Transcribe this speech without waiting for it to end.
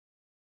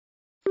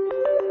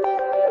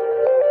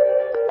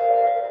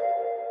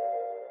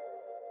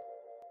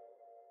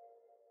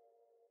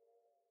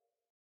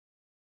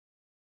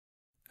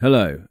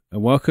Hello,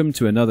 and welcome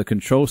to another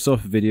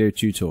Controlsoft video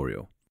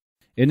tutorial.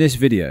 In this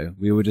video,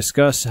 we will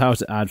discuss how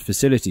to add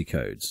facility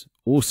codes,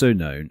 also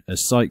known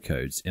as site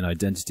codes, in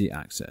Identity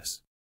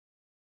Access.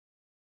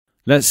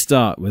 Let's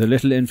start with a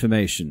little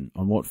information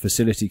on what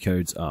facility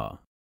codes are.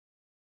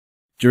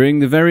 During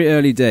the very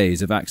early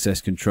days of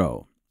access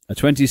control, a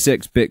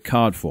 26-bit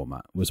card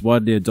format was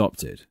widely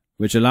adopted,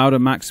 which allowed a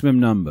maximum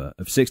number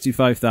of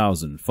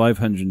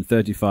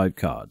 65,535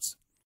 cards.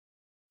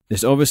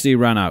 This obviously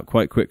ran out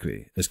quite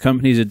quickly as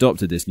companies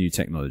adopted this new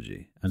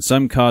technology, and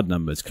some card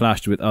numbers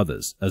clashed with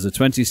others as the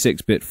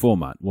 26-bit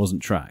format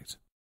wasn't tracked.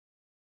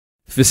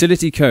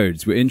 Facility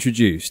codes were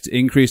introduced to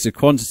increase the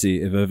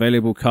quantity of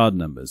available card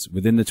numbers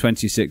within the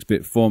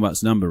 26-bit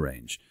format's number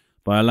range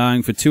by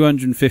allowing for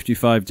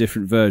 255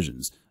 different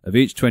versions of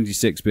each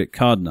 26-bit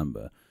card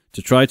number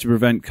to try to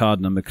prevent card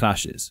number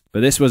clashes,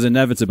 but this was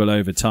inevitable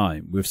over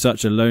time with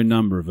such a low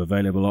number of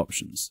available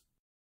options.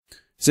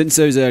 Since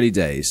those early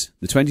days,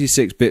 the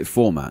 26-bit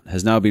format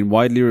has now been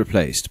widely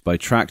replaced by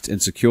tracked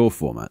and secure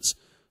formats,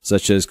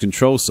 such as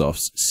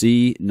Controlsoft's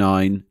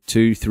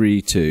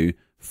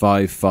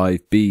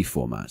C923255B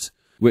format,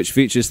 which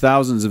features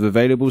thousands of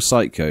available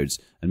site codes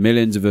and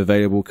millions of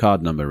available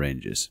card number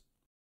ranges.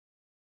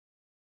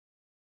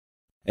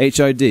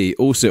 HID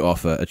also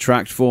offer a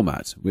tracked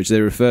format, which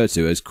they refer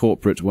to as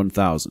Corporate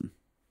 1000.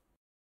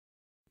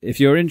 If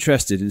you're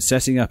interested in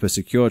setting up a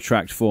secure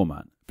tracked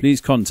format, please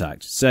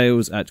contact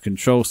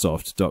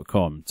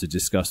sales@controlsoft.com to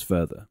discuss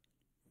further.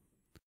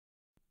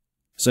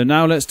 So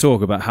now let's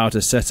talk about how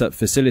to set up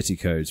facility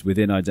codes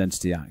within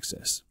Identity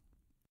Access.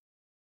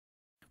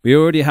 We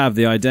already have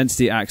the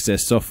Identity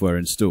Access software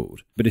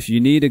installed, but if you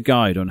need a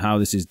guide on how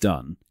this is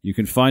done, you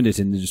can find it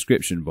in the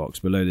description box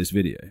below this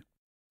video.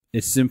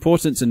 It is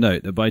important to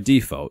note that by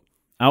default,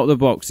 out of the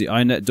box the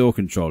iNet door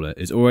controller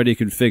is already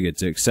configured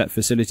to accept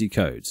facility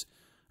codes,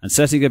 and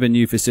setting up a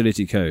new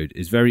facility code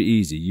is very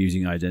easy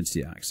using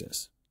Identity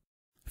Access.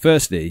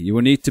 Firstly, you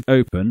will need to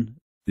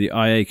open the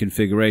IA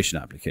configuration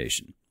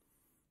application.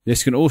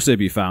 This can also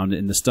be found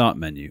in the Start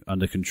menu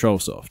under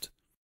Controlsoft.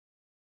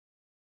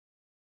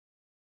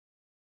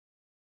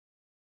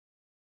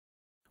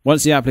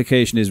 Once the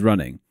application is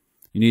running,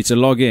 you need to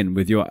log in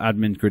with your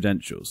admin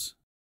credentials.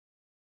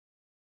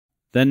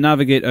 Then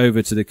navigate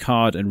over to the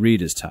Card and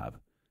Readers tab,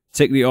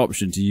 tick the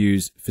option to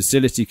use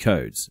Facility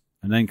Codes,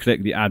 and then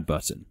click the Add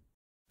button.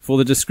 For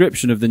the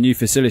description of the new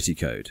facility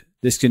code,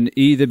 this can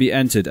either be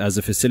entered as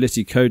a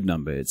facility code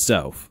number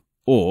itself,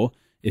 or,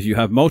 if you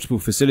have multiple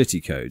facility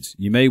codes,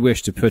 you may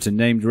wish to put a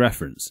named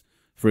reference,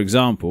 for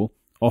example,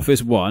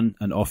 Office 1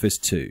 and Office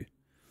 2.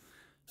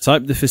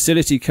 Type the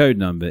facility code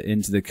number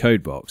into the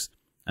code box,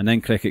 and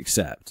then click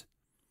Accept.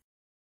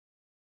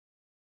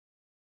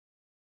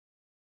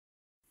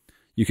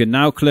 You can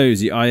now close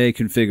the IA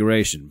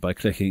configuration by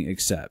clicking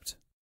Accept.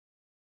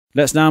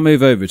 Let's now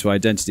move over to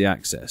Identity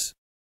Access.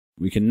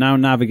 We can now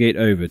navigate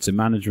over to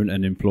Management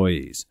and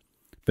Employees,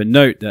 but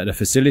note that a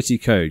facility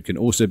code can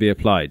also be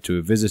applied to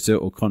a visitor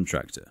or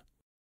contractor.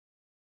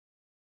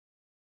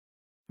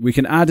 We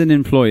can add an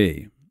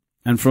employee,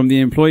 and from the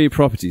Employee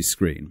Properties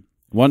screen,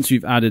 once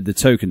we've added the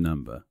token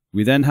number,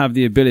 we then have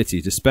the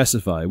ability to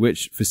specify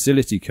which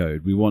facility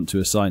code we want to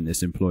assign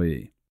this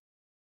employee.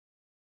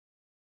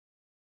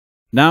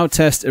 Now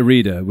test a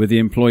reader with the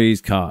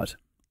employee's card.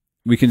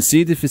 We can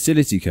see the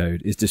facility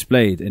code is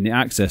displayed in the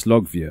Access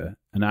log viewer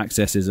and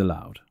access is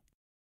allowed.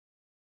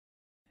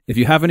 If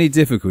you have any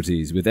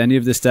difficulties with any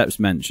of the steps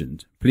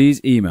mentioned,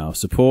 please email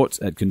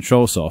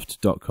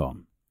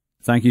support@controlsoft.com.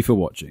 Thank you for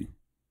watching.